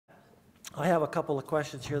I have a couple of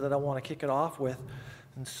questions here that I want to kick it off with.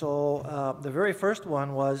 And so the very first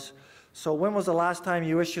one was, so when was the last time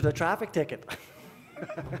you issued a traffic ticket?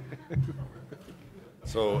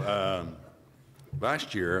 So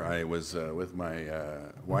last year I was with my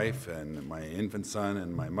wife and my infant son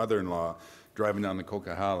and my mother-in-law driving down the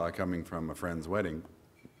Coquihalla coming from a friend's wedding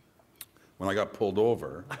when I got pulled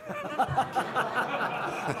over.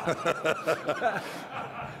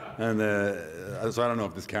 And so I don't know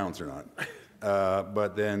if this counts or not.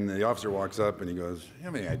 But then the officer walks up and he goes, "You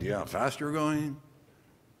have any idea how fast you're going?"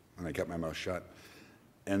 And I kept my mouth shut.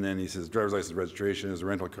 And then he says, "Driver's license, registration is a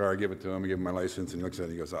rental car." I give it to him. I give him my license, and he looks at it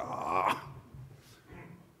and he goes, "Ah,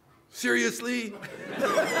 seriously?"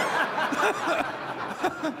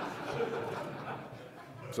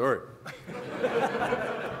 Sorry.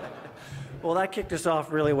 Well, that kicked us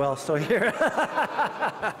off really well. So here,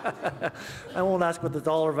 I won't ask what the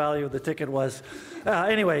dollar value of the ticket was.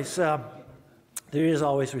 Anyways, there is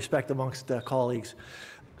always respect amongst colleagues.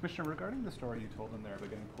 Commissioner, regarding the story you told them there about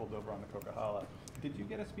getting pulled over on the Coquihalla, did you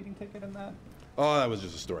get a speeding ticket in that? Oh, that was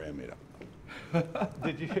just a story I made up.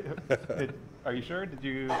 Did you? Are you sure?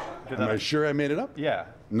 Am I sure I made it up? Yeah.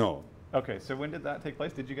 No. Okay, so when did that take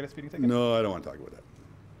place? Did you get a speeding ticket? No, I don't want to talk about that.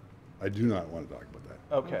 I do not want to talk about that.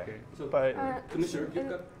 Okay. So, but Commissioner, you've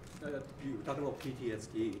got, you were talking about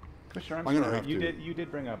PTSD. Commissioner, I'm gonna sorry. have You did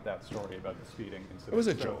bring up that story about the speeding incident. It was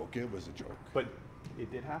a joke. It was a joke. But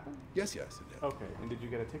it did happen? Yes, it did. Okay. And did you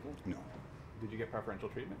get a ticket? No. Did you get preferential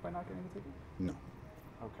treatment by not getting the ticket? No.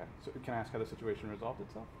 Okay. So can I ask how the situation resolved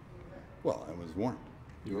itself? Well, I was warned.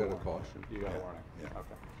 You got a caution. You got a Yeah. warning. Yeah.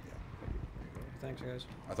 Okay. Yeah. Thanks, guys.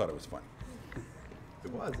 I thought it was fun.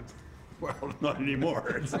 It was. Well, not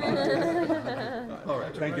anymore. All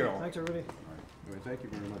right. Thank you all. Thanks, everybody. All right. Thank you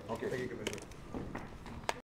very much. Okay. Thank you, Commissioner.